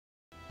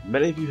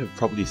Many of you have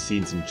probably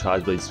seen some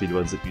Charge Blade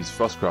speedruns that use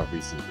frostcraft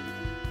recently,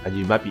 and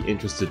you might be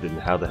interested in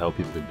how the hell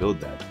people can build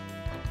that.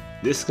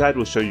 This guide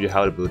will show you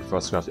how to build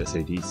frostcraft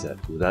SAD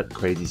set without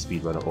crazy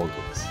speedrunner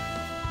augments.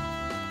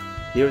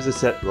 Here is a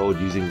set rolled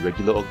using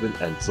regular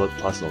augment and slot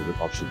plus augment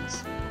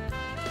options.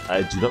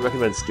 I do not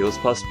recommend skills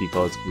plus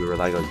because we're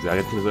relying on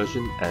dragon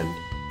conversion, and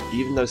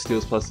even though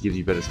skills plus gives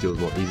you better skills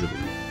more easily,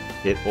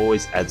 it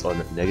always adds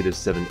on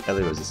 -7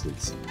 LA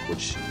resistance,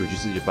 which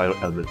reduces your final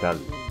element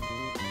value.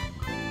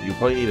 You'll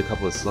probably need a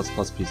couple of slots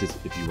plus pieces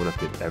if you want to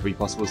fit every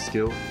possible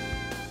skill.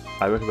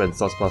 I recommend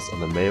slots plus on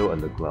the mail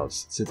and the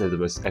gloves, since they're the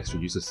most extra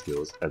useless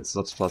skills, and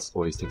slots plus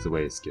always takes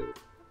away a skill.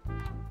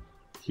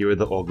 Here are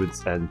the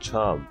augments and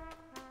charm.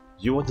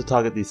 You want to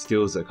target these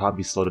skills that can't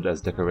be slotted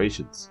as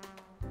decorations.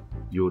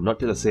 You will not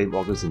get the same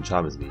augments and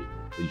charm as me,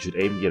 but you should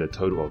aim to get a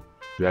total of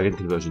Dragon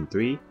Conversion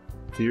 3,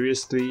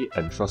 Furious 3,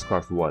 and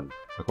Frostcraft 1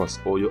 across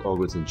all your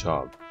augments and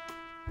charm.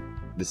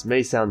 This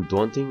may sound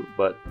daunting,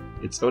 but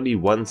it's only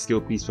 1 skill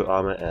piece per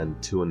armor and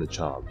 2 on the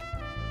charm.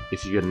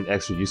 If you get an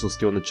extra useful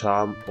skill on the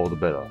charm, all the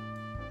better.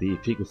 The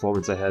peak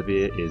performance I have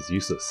here is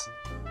useless.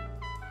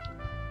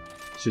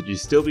 Should you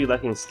still be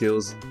lacking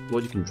skills,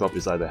 what you can drop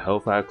is either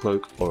Hellfire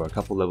Cloak or a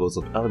couple levels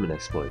of Element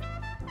Exploit.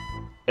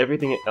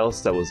 Everything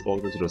else that was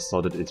augmented or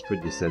slotted is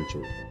pretty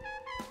essential.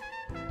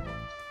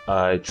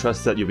 I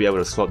trust that you'll be able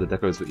to swap the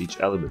decos for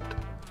each element.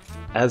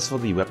 As for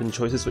the weapon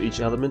choices for each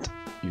element,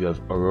 you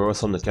have Aurora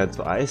Somnicant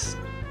for ice,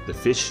 the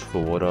Fish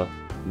for water,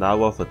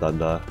 Narwhal for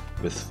thunder.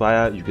 With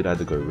fire, you could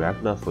either go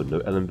Ragnar for no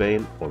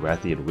Ellenbane or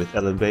Rathian with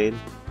Ellenbane,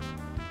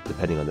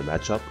 depending on the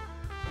matchup.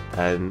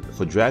 And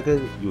for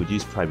Dragon, you would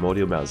use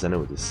Primordial Malzeno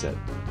with this set.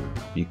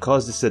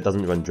 Because this set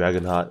doesn't run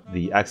Dragonheart,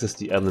 the access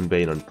to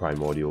Ellenbane on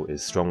Primordial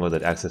is stronger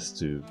than access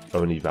to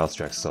only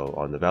Valstrax Soul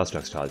on the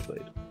Valstrax Charge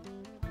Blade.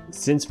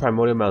 Since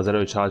Primordial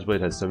Malzeno Charge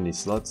Blade has so many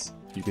slots,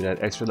 you can add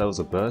extra levels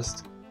of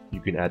burst, you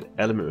can add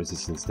element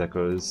resistance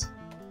decos,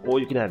 or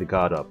you can add a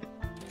guard up,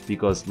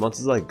 because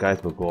monsters like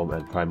Gaith Magorm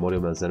and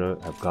Primordial Malzeno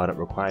have guard up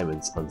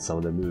requirements on some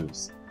of their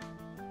moves.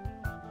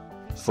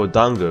 For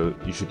Dango,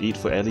 you should eat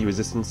for LE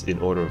resistance in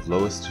order of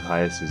lowest to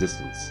highest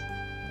resistance.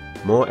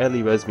 More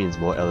LE res means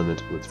more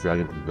element with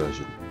Dragon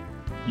Conversion.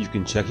 You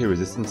can check your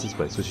resistances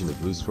by switching the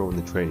blue scroll in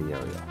the training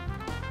area.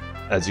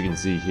 As you can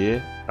see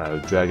here, I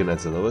have Dragon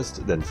as the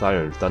lowest, then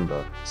Fire and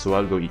Thunder, so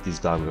I'll go eat these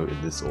Dango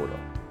in this order.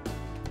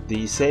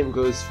 The same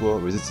goes for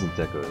resistance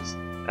decos,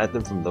 add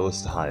them from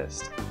lowest to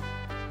highest.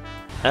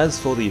 As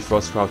for the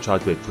Frostcraft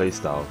Charge Blade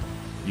playstyle,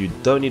 you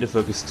don't need to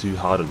focus too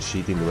hard on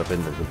sheathing the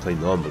weapon and can play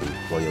normally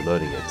while you're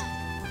learning it.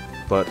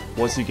 But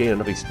once you gain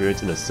enough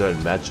experience in a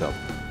certain matchup,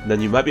 then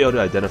you might be able to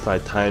identify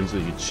times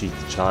where you could sheath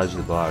to charge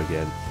the bar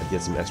again and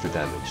get some extra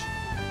damage.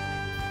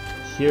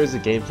 Here is a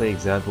gameplay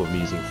example of me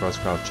using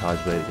Frostcraft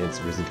Charge Blade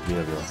against Risen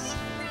Caminonos.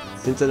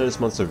 Since I know this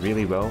monster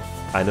really well,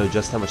 I know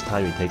just how much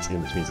time he takes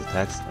in between his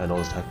attacks and all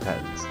his attack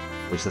patterns,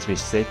 which lets me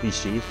safely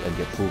sheath and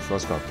get full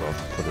Frostcraft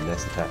off for the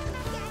next attack.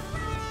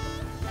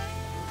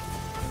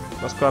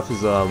 Frostcraft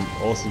is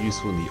also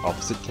useful in the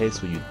opposite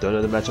case where you don't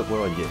know the matchup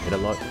well and get hit a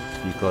lot,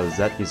 because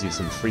that gives you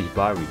some free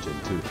bar regen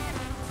too.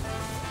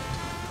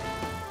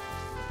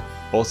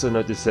 Also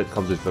note this set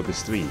comes with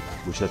Focus 3,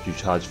 which lets you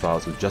charge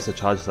files with just a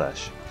charge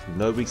slash,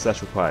 no weak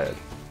slash required.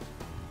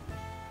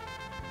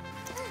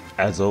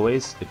 As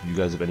always, if you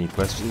guys have any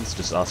questions,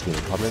 just ask me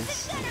in the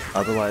comments.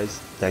 Otherwise,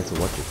 thanks for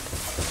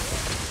watching.